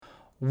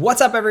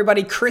What's up,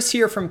 everybody? Chris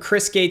here from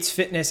Chris Gates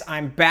Fitness.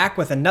 I'm back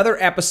with another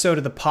episode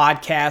of the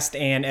podcast.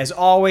 And as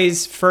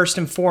always, first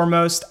and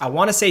foremost, I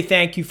want to say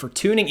thank you for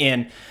tuning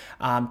in.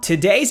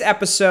 Today's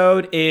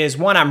episode is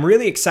one I'm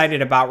really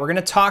excited about. We're going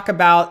to talk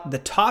about the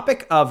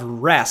topic of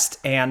rest,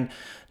 and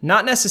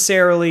not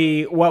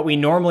necessarily what we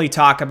normally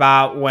talk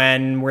about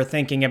when we're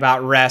thinking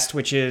about rest,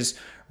 which is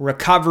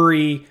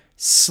recovery,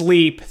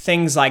 sleep,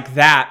 things like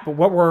that. But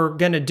what we're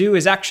going to do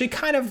is actually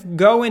kind of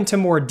go into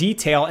more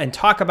detail and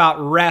talk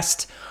about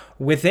rest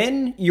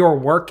within your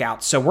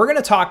workout. So we're going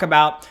to talk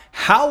about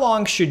how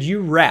long should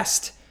you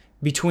rest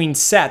between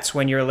sets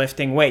when you're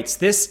lifting weights.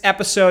 This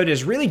episode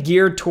is really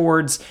geared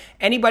towards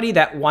anybody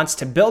that wants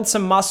to build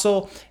some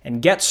muscle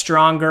and get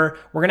stronger.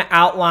 We're going to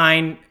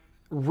outline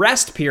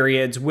rest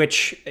periods,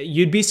 which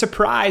you'd be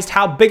surprised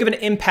how big of an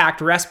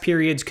impact rest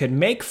periods could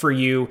make for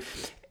you.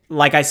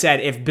 Like I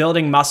said, if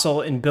building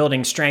muscle and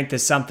building strength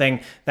is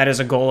something that is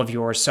a goal of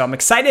yours. So I'm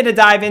excited to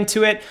dive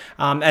into it.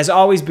 As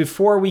always,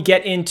 before we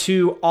get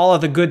into all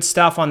of the good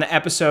stuff on the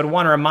episode, I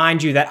want to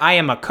remind you that I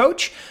am a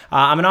coach.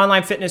 I'm an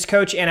online fitness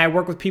coach, and I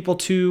work with people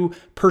to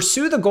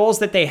pursue the goals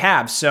that they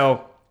have.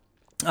 So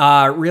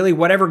really,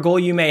 whatever goal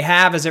you may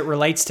have as it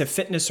relates to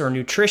fitness or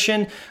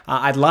nutrition,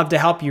 I'd love to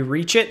help you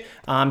reach it.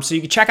 So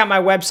you can check out my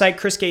website,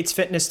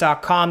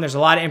 chrisgatesfitness.com. There's a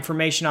lot of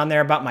information on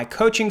there about my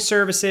coaching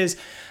services.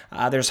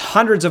 There's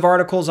hundreds of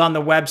articles on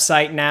the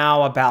website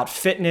now about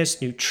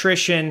fitness,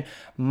 nutrition,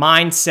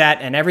 mindset,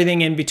 and everything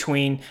in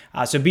between.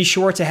 So be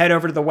sure to head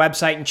over to the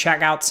website and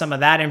check out some of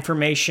that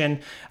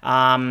information.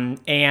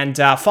 And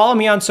follow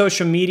me on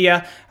social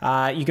media.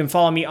 You can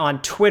follow me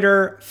on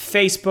Twitter,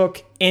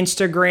 Facebook,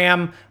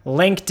 Instagram,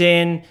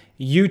 LinkedIn,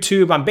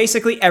 YouTube. I'm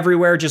basically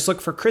everywhere. Just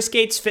look for Chris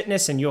Gates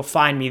Fitness and you'll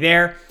find me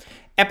there.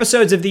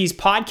 Episodes of these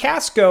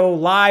podcasts go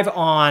live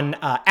on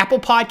Apple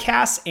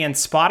Podcasts and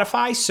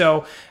Spotify.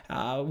 So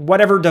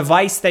whatever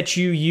device that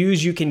you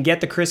use, you can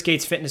get the Chris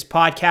Gates Fitness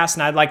podcast.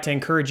 And I'd like to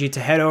encourage you to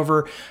head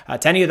over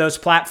to any of those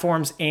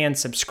platforms and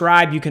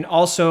subscribe. You can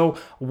also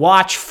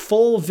watch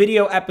full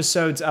video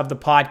episodes of the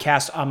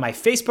podcast on my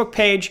Facebook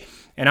page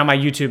and on my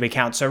YouTube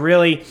account. So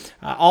really,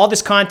 all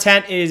this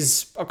content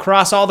is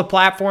across all the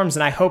platforms.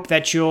 And I hope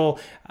that you'll,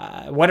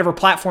 whatever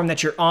platform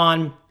that you're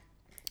on,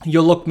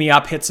 you'll look me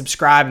up, hit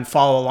subscribe, and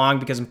follow along,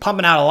 because I'm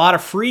pumping out a lot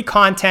of free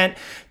content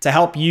to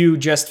help you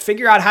just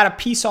figure out how to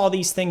piece all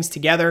these things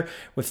together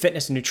with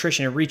fitness and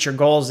nutrition and reach your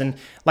goals. And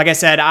like I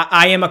said,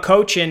 I am a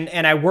coach,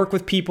 and I work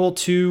with people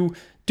to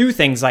do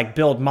things like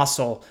build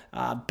muscle,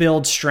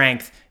 build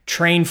strength,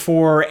 train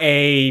for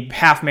a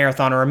half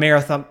marathon or a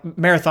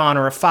marathon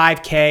or a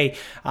 5K,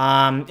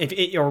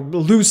 or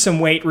lose some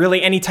weight,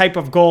 really any type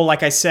of goal,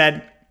 like I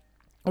said,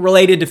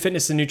 related to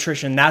fitness and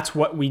nutrition. That's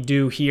what we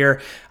do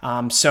here.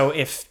 So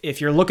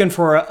if you're looking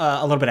for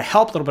a little bit of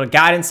help, a little bit of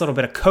guidance, a little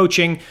bit of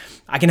coaching,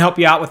 I can help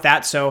you out with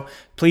that. So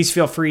please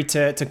feel free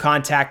to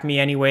contact me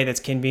any way that's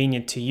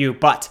convenient to you.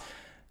 But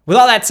with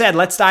all that said,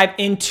 let's dive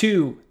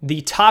into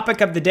the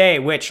topic of the day,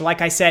 which, like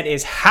I said,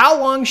 is how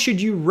long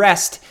should you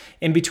rest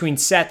in between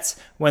sets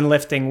when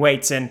lifting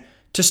weights? And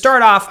to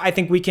start off, I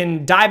think we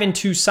can dive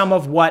into some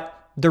of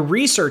what the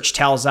research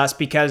tells us,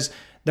 because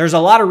there's a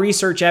lot of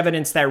research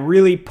evidence that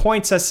really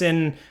points us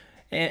in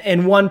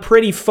one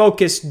pretty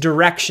focused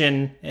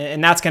direction,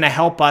 and that's going to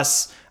help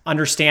us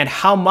understand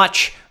how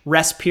much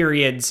rest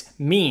periods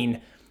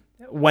mean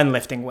when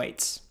lifting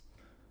weights.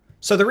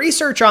 So the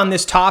research on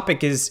this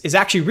topic is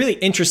actually really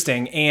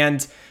interesting,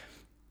 and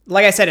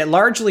like I said, it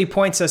largely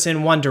points us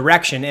in one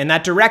direction, and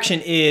that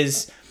direction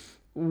is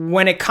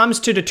when it comes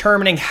to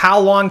determining how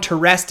long to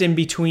rest in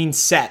between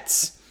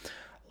sets.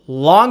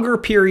 Longer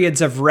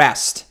periods of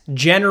rest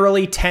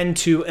generally tend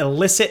to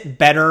elicit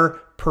better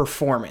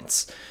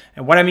performance.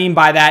 And what I mean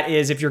by that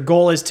is if your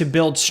goal is to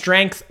build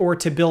strength or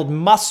to build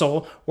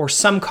muscle or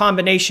some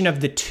combination of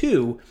the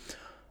two,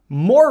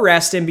 more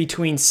rest in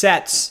between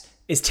sets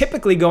is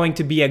typically going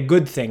to be a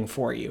good thing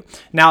for you.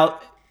 Now,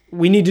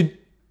 we need to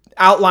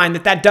outline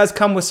that does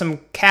come with some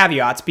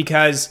caveats,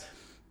 because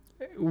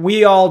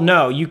we all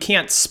know you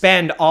can't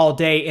spend all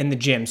day in the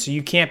gym. So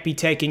you can't be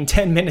taking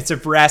 10 minutes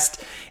of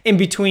rest in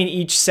between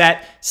each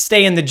set,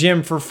 stay in the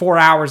gym for 4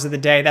 hours of the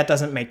day. That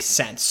doesn't make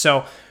sense.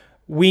 So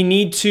we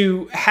need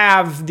to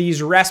have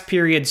these rest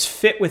periods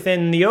fit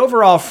within the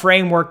overall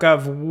framework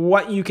of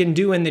what you can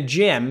do in the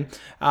gym,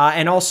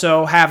 and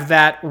also have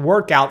that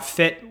workout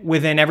fit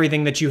within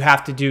everything that you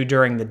have to do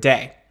during the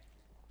day.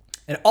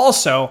 And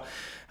also,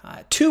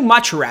 too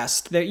much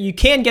rest, that you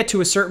can get to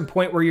a certain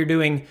point where you're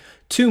doing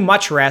too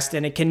much rest,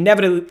 and it can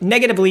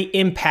negatively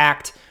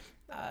impact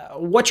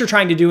what you're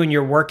trying to do in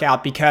your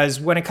workout,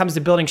 because when it comes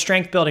to building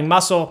strength, building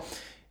muscle,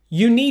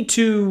 you need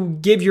to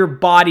give your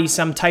body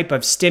some type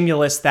of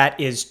stimulus that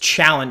is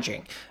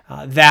challenging,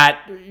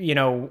 that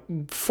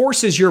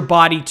forces your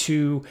body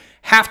to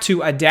have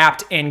to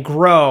adapt and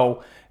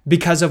grow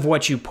because of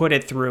what you put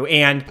it through.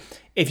 And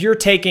if you're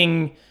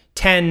taking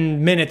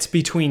 10 minutes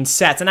between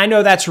sets. And I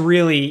know that's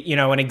really,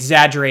 an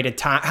exaggerated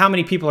time. How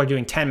many people are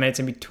doing 10 minutes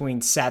in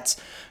between sets?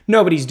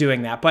 Nobody's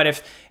doing that. But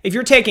if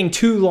you're taking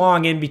too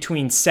long in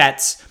between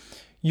sets,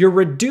 you're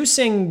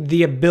reducing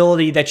the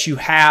ability that you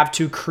have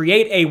to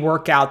create a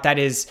workout that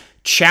is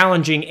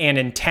challenging and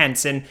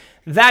intense. And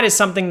that is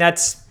something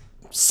that's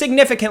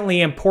significantly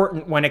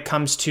important when it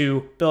comes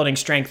to building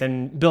strength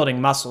and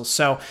building muscles.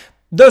 So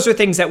those are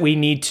things that we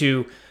need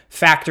to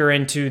factor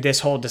into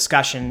this whole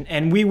discussion.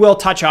 And we will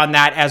touch on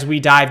that as we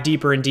dive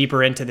deeper and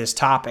deeper into this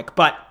topic.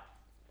 But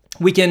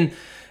we can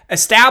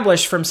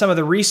establish from some of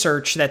the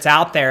research that's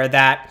out there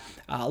that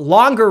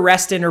longer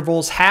rest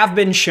intervals have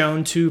been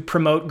shown to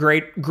promote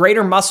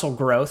greater muscle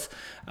growth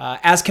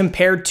as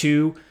compared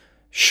to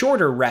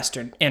shorter rest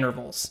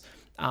intervals.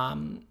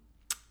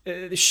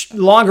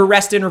 Longer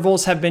rest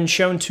intervals have been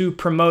shown to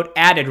promote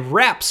added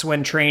reps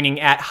when training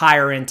at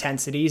higher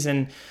intensities,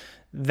 and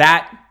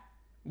that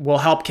will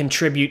help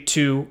contribute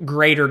to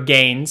greater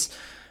gains.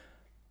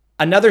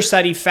 Another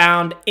study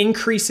found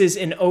increases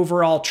in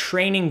overall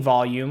training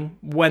volume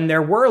when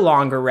there were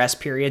longer rest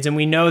periods, and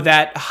we know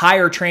that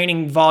higher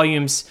training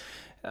volumes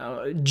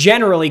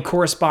generally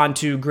correspond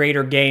to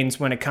greater gains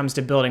when it comes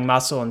to building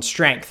muscle and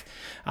strength.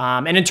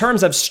 And in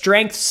terms of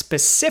strength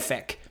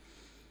specific,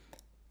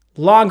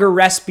 longer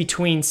rest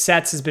between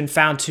sets has been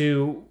found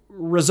to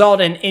result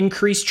in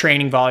increased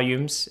training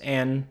volumes.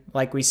 And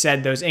like we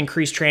said, those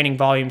increased training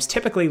volumes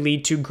typically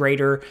lead to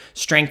greater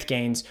strength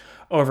gains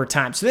over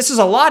time. So this is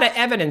a lot of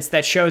evidence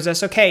that shows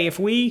us, okay, if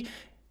we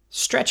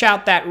stretch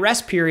out that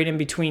rest period in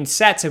between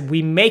sets and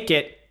we make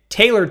it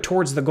tailored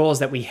towards the goals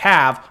that we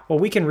have, well,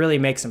 we can really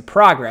make some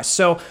progress.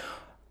 So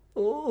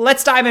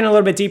let's dive in a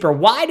little bit deeper.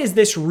 Why does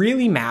this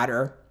really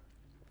matter?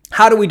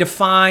 How do we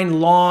define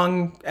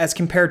long as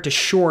compared to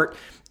short?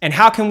 And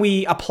how can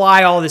we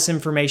apply all this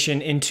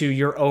information into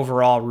your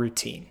overall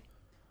routine?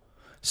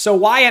 So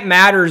why it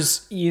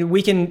matters,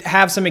 we can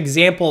have some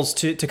examples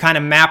to kind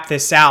of map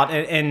this out.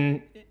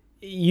 And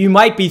you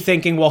might be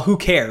thinking, well, who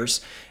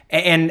cares?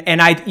 And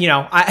I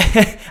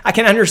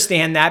can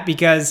understand that,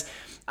 because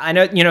I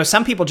know,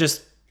 some people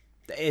just,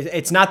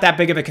 it's not that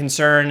big of a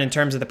concern in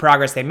terms of the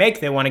progress they make.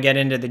 They want to get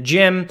into the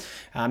gym.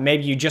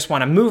 Maybe you just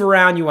want to move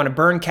around. You want to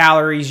burn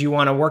calories. You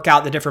want to work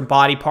out the different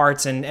body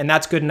parts, and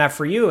that's good enough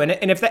for you. And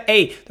if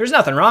there's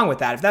nothing wrong with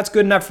that. If that's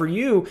good enough for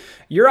you,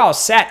 you're all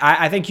set.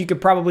 I think you could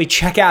probably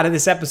check out of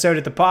this episode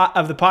of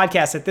the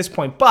podcast at this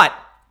point. But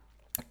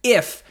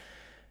if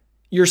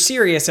you're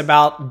serious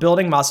about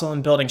building muscle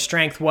and building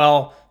strength,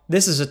 well,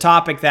 this is a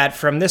topic that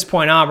from this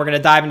point on, we're going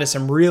to dive into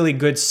some really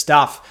good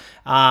stuff.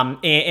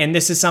 And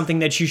this is something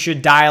that you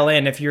should dial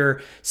in if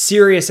you're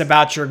serious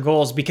about your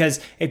goals, because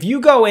if you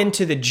go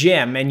into the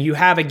gym and you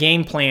have a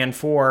game plan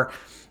for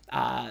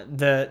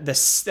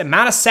the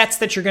amount of sets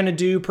that you're going to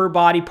do per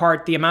body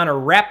part, the amount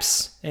of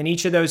reps in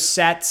each of those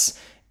sets,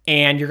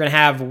 and you're going to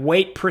have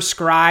weight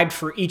prescribed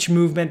for each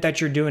movement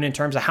that you're doing in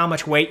terms of how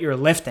much weight you're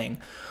lifting,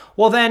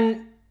 well,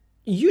 then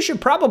you should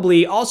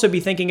probably also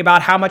be thinking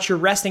about how much you're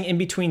resting in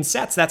between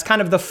sets. That's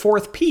kind of the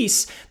fourth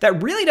piece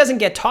that really doesn't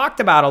get talked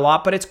about a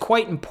lot, but it's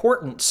quite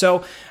important.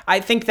 So I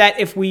think that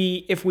if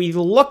we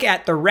look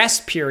at the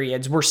rest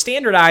periods, we're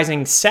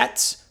standardizing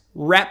sets,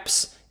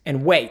 reps,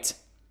 and weight.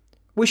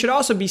 We should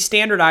also be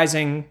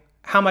standardizing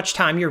how much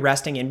time you're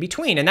resting in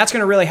between. And that's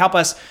going to really help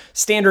us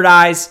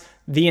standardize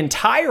the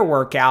entire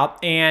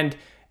workout. And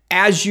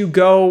as you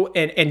go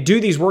and do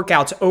these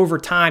workouts over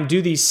time,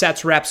 do these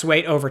sets, reps,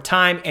 weight over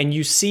time, and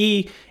you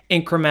see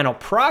incremental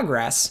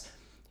progress,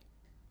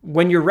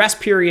 when your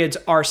rest periods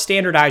are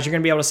standardized, you're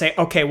going to be able to say,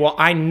 okay, well,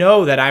 I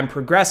know that I'm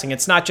progressing.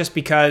 It's not just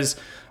because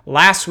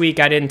last week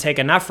I didn't take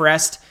enough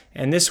rest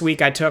and this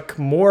week I took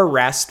more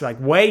rest, like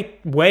way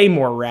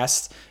more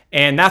rest,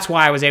 and that's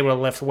why I was able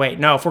to lift weight.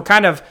 No, if we're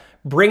kind of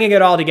bringing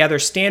it all together,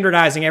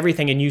 standardizing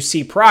everything, and you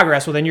see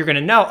progress, well, then you're going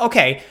to know,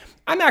 okay,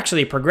 I'm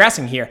actually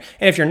progressing here.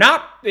 And if you're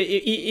not,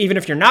 even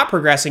if you're not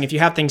progressing, if you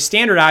have things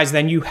standardized,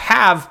 then you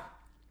have,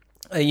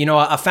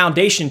 a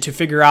foundation to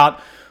figure out,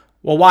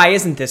 well, why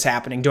isn't this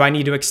happening? Do I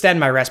need to extend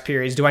my rest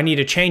periods? Do I need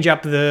to change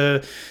up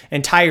the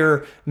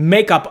entire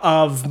makeup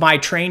of my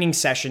training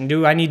session?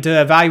 Do I need to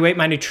evaluate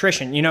my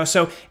nutrition?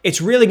 So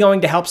it's really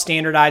going to help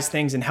standardize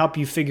things and help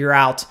you figure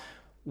out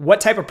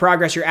what type of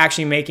progress you're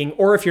actually making,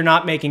 or if you're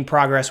not making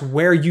progress,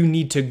 where you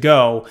need to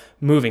go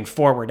moving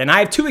forward. And I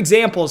have two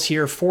examples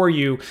here for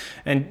you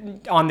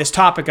and on this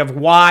topic of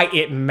why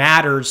it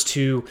matters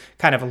to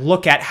kind of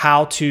look at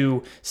how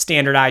to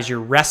standardize your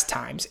rest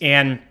times.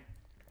 And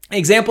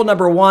example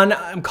number one,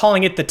 I'm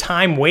calling it the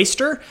time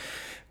waster.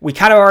 We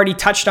kind of already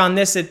touched on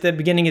this at the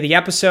beginning of the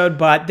episode,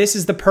 but this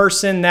is the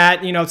person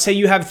that, say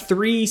you have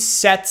 3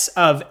 sets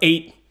of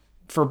 8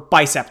 for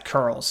bicep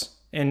curls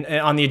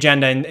on the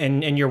agenda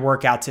in your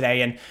workout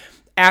today. And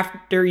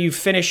after you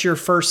finish your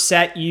first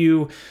set,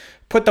 you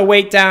put the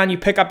weight down, you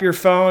pick up your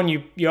phone,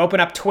 you open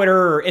up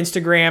Twitter or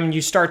Instagram, and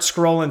you start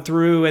scrolling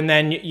through. And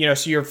then,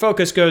 so your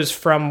focus goes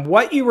from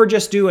what you were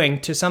just doing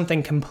to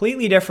something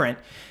completely different.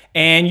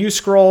 And you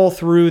scroll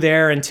through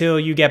there until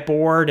you get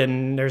bored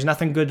and there's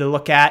nothing good to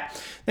look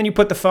at. Then you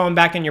put the phone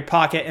back in your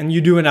pocket and you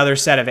do another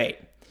set of 8.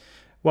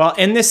 Well,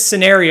 in this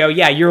scenario,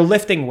 you're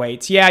lifting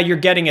weights. You're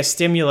getting a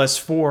stimulus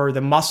for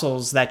the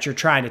muscles that you're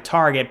trying to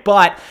target.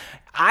 But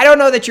I don't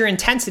know that your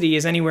intensity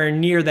is anywhere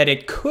near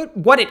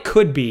what it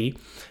could be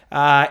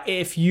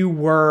if you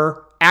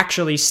were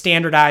actually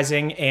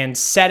standardizing and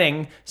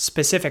setting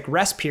specific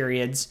rest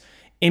periods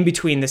in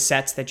between the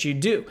sets that you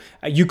do.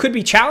 You could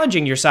be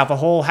challenging yourself a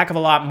whole heck of a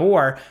lot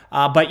more,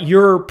 but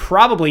you're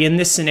probably in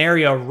this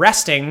scenario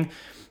resting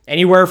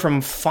anywhere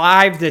from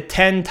 5 to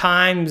 10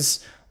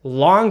 times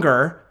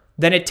longer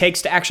than it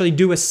takes to actually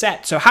do a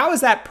set. So how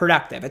is that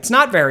productive? It's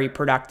not very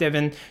productive,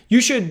 and you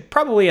should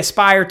probably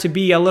aspire to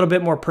be a little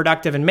bit more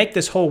productive and make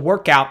this whole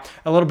workout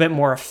a little bit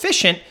more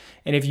efficient.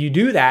 And if you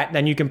do that,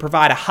 then you can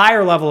provide a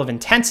higher level of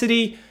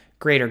intensity,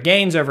 greater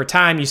gains over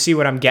time. You see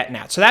what I'm getting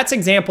at. So that's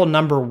example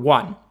number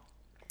 1.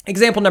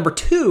 Example number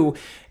 2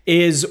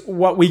 is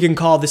what we can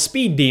call the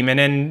speed demon,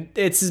 and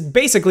it's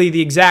basically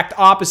the exact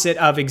opposite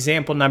of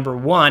example number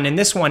 1. And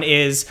this one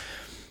is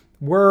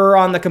we're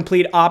on the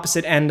complete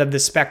opposite end of the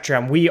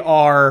spectrum. We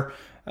are,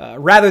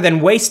 rather than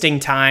wasting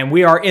time,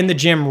 we are in the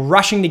gym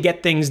rushing to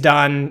get things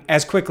done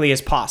as quickly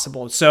as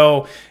possible.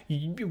 So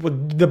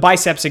with the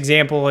biceps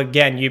example,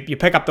 again, you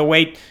pick up the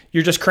weight,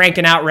 you're just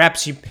cranking out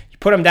reps, you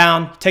put them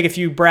down, take a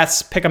few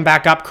breaths, pick them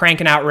back up,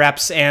 cranking out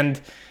reps, and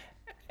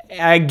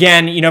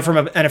again, from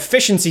an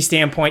efficiency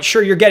standpoint,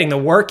 sure, you're getting the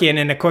work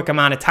in a quick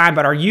amount of time,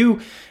 but are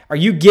you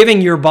giving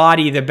your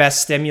body the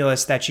best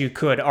stimulus that you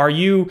could? Are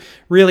you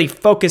really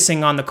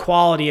focusing on the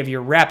quality of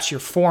your reps, your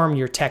form,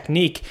 your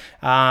technique?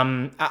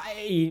 Probably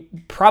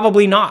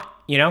not.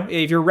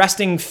 If you're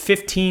resting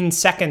 15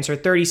 seconds or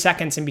 30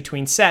 seconds in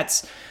between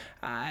sets,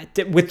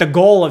 with the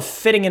goal of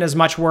fitting in as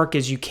much work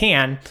as you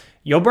can,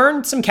 you'll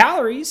burn some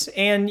calories,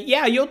 and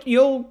yeah,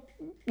 you'll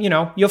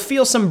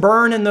feel some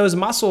burn in those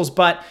muscles,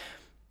 but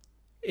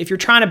if you're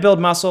trying to build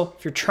muscle,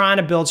 if you're trying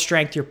to build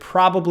strength, you're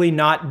probably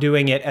not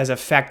doing it as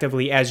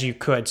effectively as you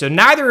could. So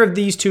neither of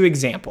these two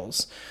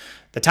examples,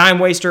 the time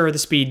waster or the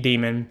speed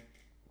demon,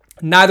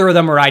 neither of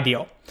them are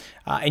ideal.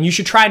 And you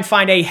should try and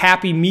find a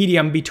happy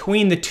medium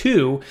between the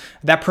two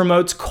that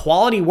promotes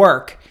quality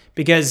work,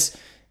 because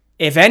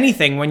if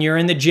anything, when you're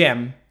in the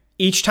gym,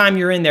 each time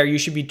you're in there, you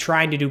should be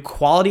trying to do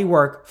quality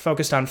work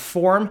focused on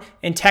form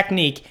and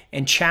technique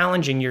and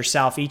challenging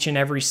yourself each and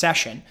every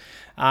session.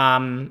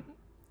 And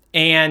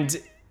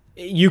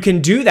you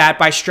can do that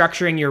by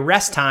structuring your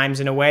rest times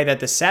in a way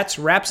that the sets,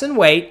 reps, and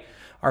weight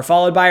are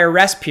followed by a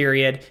rest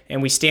period,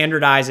 and we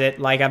standardize it,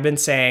 like I've been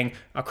saying,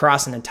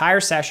 across an entire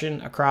session,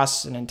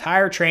 across an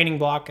entire training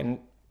block, and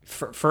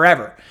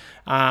forever.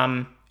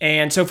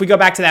 And so if we go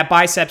back to that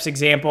biceps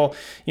example,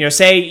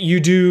 say you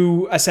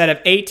do a set of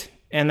 8,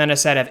 and then a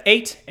set of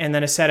 8, and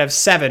then a set of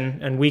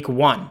 7 in week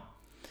 1.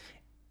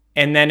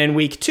 And then in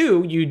week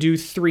 2, you do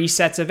 3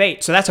 sets of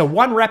 8. So that's a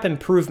 1 rep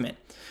improvement.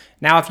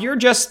 Now, if you're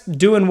just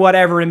doing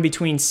whatever in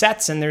between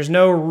sets and there's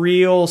no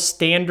real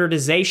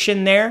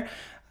standardization there,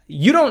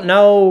 you don't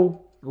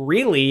know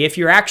really if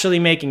you're actually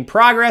making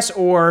progress,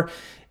 or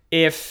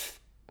if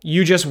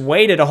you just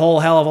waited a whole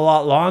hell of a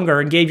lot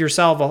longer and gave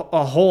yourself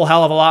a whole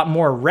hell of a lot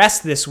more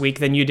rest this week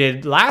than you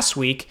did last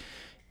week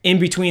in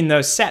between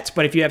those sets.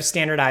 But if you have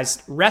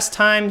standardized rest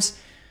times,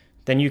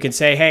 then you can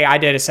say, hey, I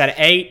did a set of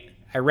 8,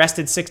 I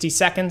rested 60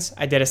 seconds.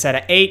 I did a set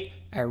of 8,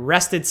 I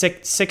rested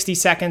 60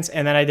 seconds,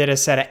 and then I did a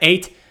set of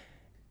 8.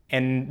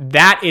 And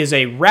that is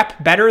a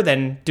rep better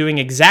than doing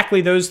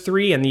exactly those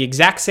 3 in the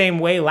exact same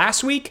way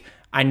last week.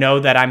 I know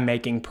that I'm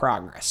making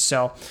progress.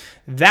 So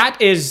that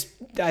is,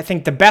 I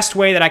think, the best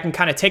way that I can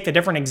kind of take the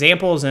different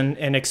examples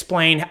and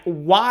explain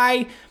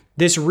why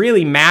this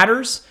really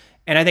matters.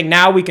 And I think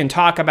now we can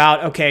talk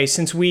about, okay,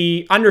 since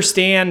we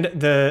understand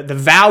the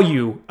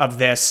value of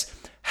this,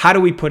 how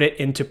do we put it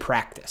into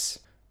practice?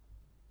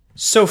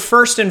 So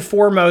first and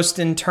foremost,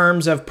 in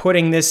terms of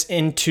putting this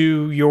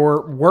into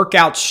your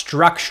workout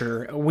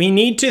structure, we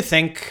need to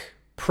think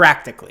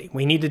practically.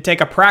 We need to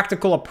take a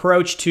practical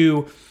approach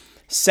to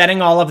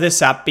setting all of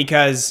this up,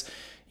 because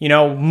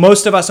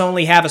most of us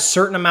only have a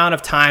certain amount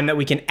of time that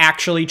we can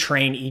actually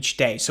train each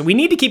day. So we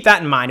need to keep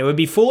that in mind. It would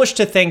be foolish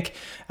to think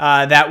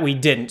that we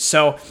didn't.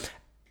 So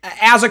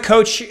as a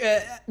coach,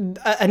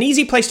 an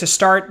easy place to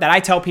start that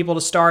I tell people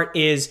to start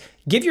is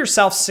give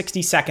yourself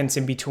 60 seconds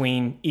in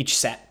between each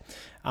set.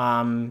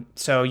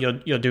 So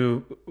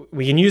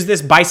we can use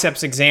this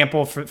biceps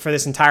example for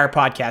this entire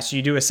podcast. So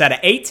you do a set of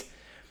 8,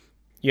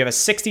 you have a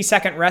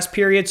 60-second rest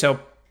period. So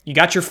you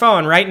got your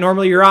phone, right?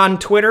 Normally you're on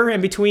Twitter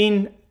in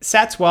between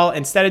sets. Well,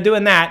 instead of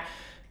doing that,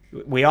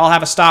 we all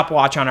have a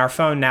stopwatch on our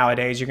phone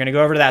nowadays. You're going to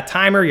go over to that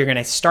timer. You're going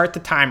to start the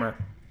timer.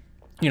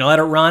 Let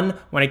it run.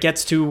 When it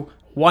gets to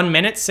 1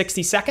 minute,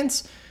 60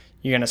 seconds,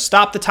 you're going to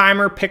stop the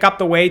timer, pick up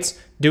the weights,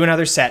 do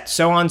another set,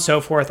 so on and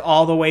so forth,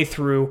 all the way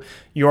through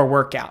your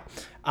workout.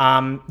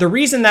 The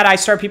reason that I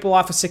start people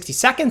off with 60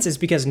 seconds is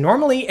because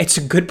normally it's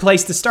a good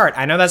place to start.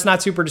 I know that's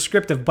not super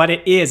descriptive, but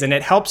it is, and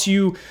it helps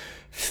you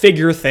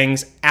figure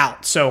things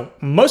out. So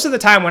most of the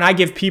time when I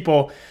give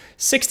people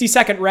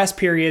 60-second rest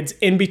periods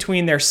in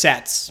between their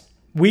sets,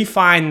 we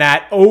find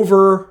that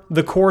over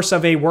the course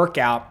of a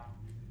workout,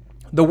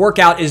 the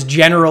workout is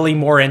generally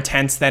more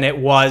intense than it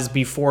was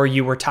before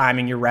you were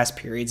timing your rest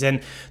periods.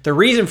 And the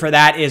reason for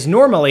that is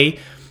normally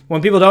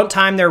when people don't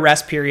time their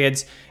rest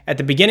periods, at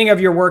the beginning of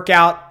your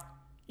workout,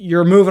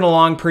 you're moving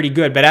along pretty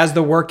good. But as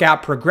the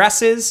workout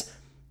progresses,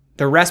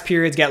 the rest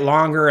periods get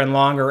longer and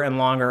longer and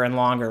longer and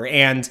longer.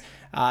 And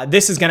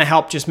this is going to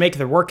help just make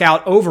the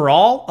workout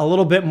overall a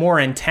little bit more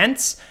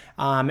intense.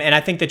 And I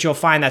think that you'll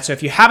find that. So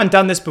if you haven't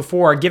done this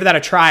before, give that a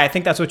try. I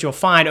think that's what you'll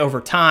find over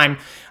time.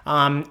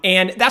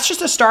 And that's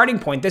just a starting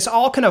point. This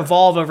all can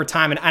evolve over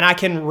time. And I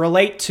can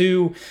relate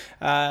to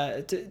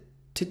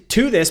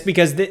this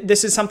because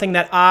this is something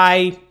that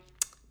I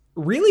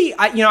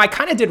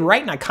kind of did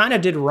right and I kind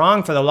of did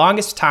wrong for the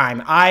longest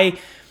time. I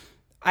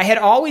had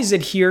always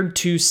adhered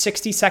to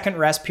 60-second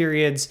rest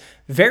periods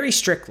very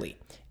strictly.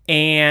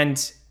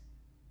 And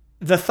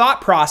the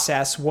thought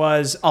process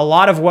was a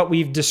lot of what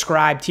we've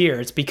described here.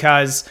 It's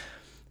because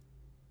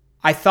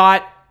I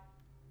thought,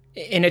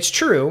 and it's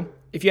true,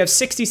 if you have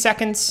 60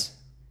 seconds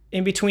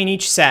in between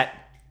each set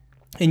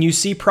and you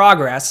see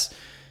progress,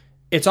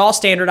 it's all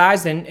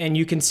standardized and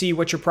you can see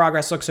what your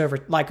progress looks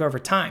like over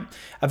time.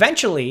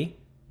 Eventually,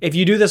 if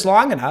you do this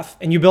long enough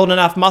and you build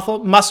enough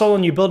muscle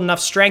and you build enough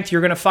strength, you're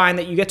going to find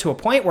that you get to a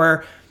point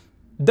where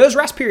those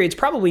rest periods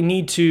probably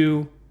need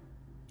to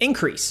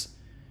increase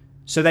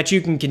so that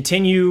you can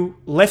continue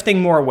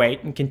lifting more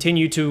weight and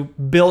continue to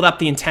build up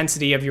the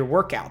intensity of your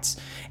workouts.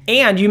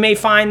 And you may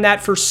find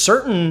that for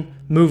certain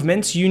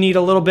movements, you need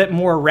a little bit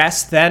more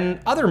rest than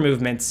other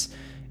movements.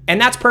 And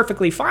that's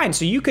perfectly fine.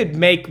 So you could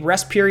make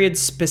rest periods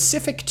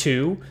specific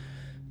to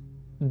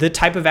the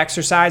type of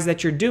exercise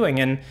that you're doing.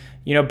 And,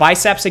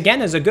 biceps,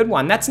 again, is a good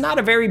one. That's not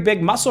a very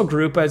big muscle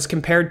group as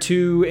compared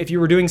to if you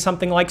were doing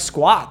something like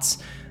squats.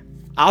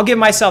 I'll give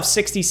myself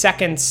 60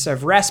 seconds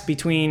of rest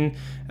between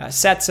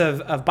sets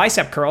of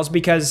bicep curls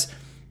because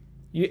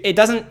you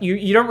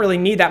don't really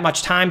need that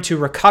much time to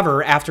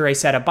recover after a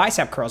set of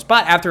bicep curls.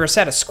 But after a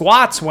set of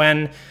squats,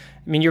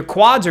 your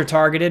quads are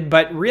targeted,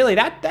 but really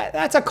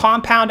that's a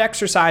compound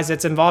exercise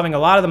that's involving a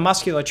lot of the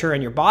musculature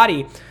in your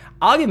body.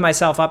 I'll give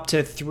myself up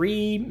to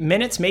 3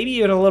 minutes, maybe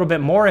even a little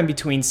bit more in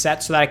between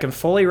sets so that I can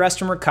fully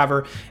rest and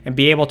recover and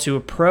be able to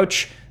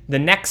approach the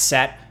next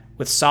set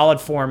with solid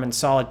form and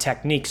solid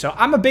technique. So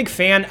I'm a big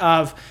fan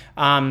of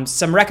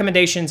some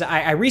recommendations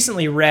I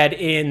recently read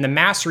in the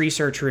Mass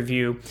Research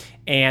Review,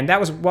 and that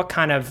was what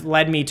kind of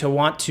led me to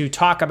want to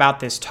talk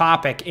about this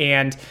topic.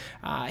 And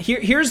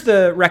here's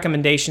the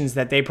recommendations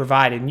that they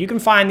provided. And you can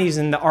find these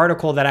in the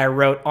article that I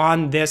wrote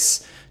on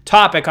this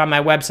topic on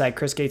my website,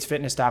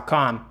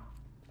 chrisgatesfitness.com.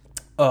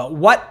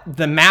 What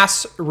the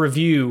Mass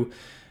Review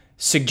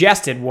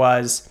suggested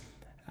was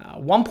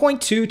 1.2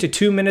 to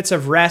 2 minutes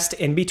of rest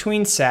in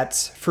between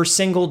sets for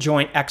single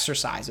joint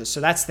exercises. So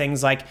that's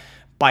things like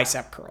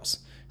bicep curls,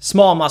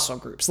 small muscle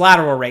groups,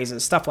 lateral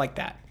raises, stuff like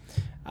that.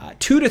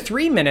 2 to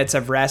 3 minutes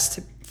of rest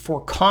for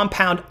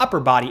compound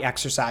upper body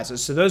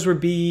exercises. So those would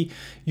be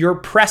your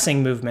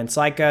pressing movements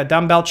like a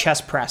dumbbell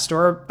chest press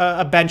or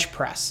a bench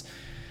press.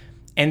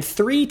 And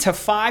 3 to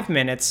 5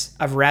 minutes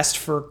of rest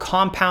for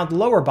compound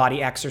lower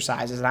body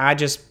exercises. And I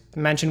just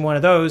mentioned one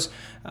of those,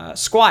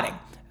 squatting.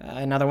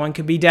 Another one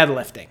could be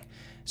deadlifting.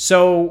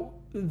 So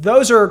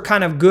those are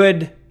kind of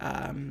good,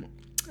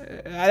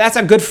 that's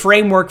a good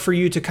framework for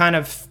you to kind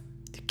of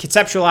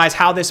conceptualize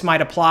how this might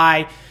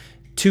apply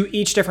to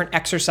each different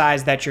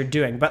exercise that you're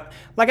doing. But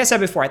like I said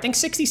before, I think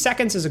 60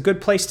 seconds is a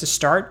good place to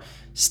start.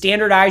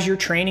 Standardize your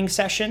training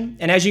session.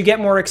 And as you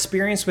get more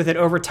experience with it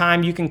over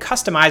time, you can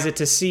customize it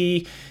to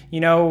see,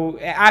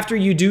 after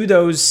you do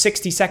those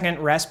 60-second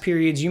rest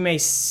periods, you may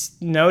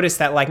notice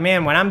that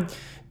when I'm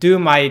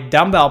doing my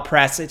dumbbell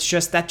press,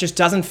 that just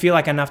doesn't feel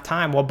like enough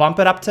time. Well, bump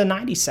it up to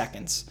 90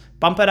 seconds.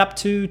 Bump it up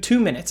to 2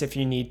 minutes if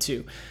you need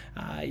to.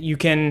 You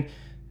can,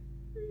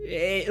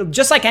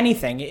 just like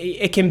anything,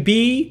 it can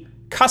be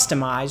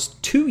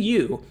customized to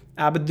you,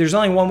 but there's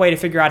only one way to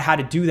figure out how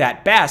to do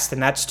that best,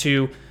 and that's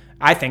to,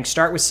 I think,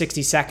 start with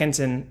 60 seconds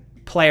and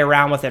play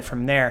around with it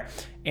from there.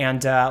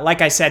 And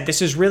like I said,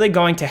 this is really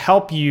going to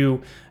help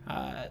you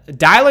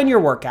dial in your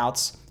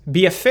workouts,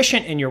 be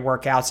efficient in your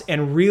workouts,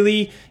 and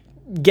really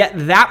get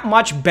that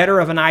much better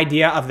of an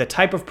idea of the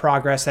type of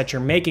progress that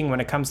you're making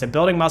when it comes to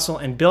building muscle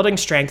and building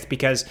strength,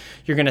 because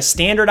you're going to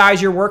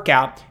standardize your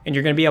workout and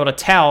you're going to be able to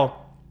tell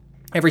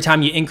every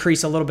time you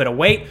increase a little bit of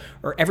weight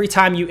or every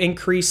time you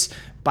increase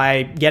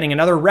by getting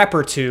another rep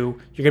or two,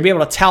 you're going to be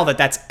able to tell that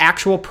that's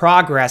actual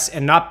progress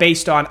and not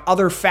based on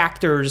other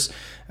factors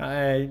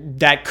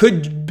that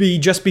could be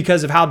just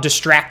because of how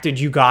distracted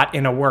you got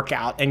in a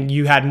workout and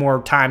you had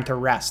more time to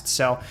rest.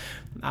 So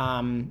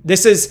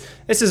this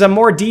is a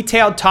more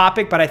detailed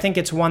topic, but I think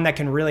it's one that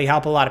can really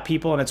help a lot of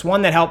people, and it's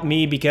one that helped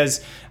me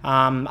because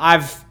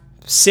I've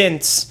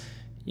since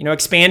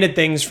expanded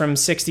things from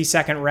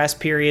 60-second rest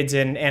periods,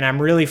 and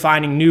I'm really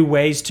finding new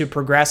ways to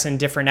progress in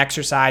different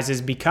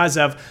exercises because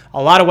of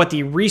a lot of what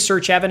the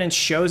research evidence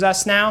shows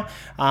us now,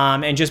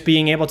 and just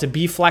being able to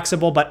be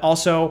flexible, but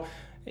also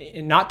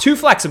not too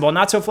flexible,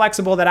 not so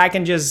flexible that I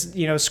can just,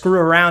 screw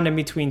around in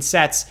between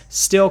sets,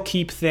 still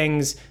keep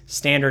things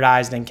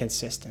standardized and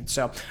consistent.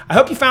 So I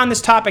hope you found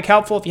this topic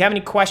helpful. If you have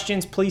any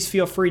questions, please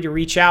feel free to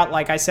reach out.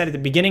 Like I said at the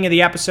beginning of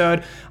the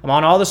episode, I'm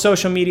on all the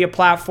social media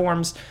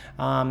platforms,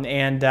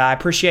 and I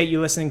appreciate you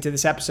listening to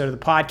this episode of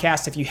the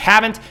podcast. If you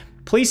haven't,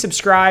 please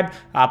subscribe.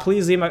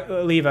 Please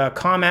leave a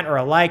comment or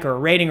a like or a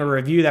rating or a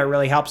review. That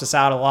really helps us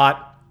out a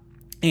lot.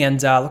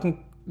 And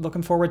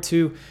looking forward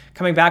to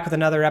coming back with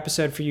another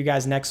episode for you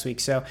guys next week.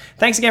 So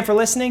thanks again for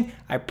listening.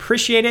 I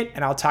appreciate it,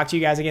 and I'll talk to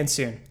you guys again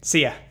soon.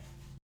 See ya.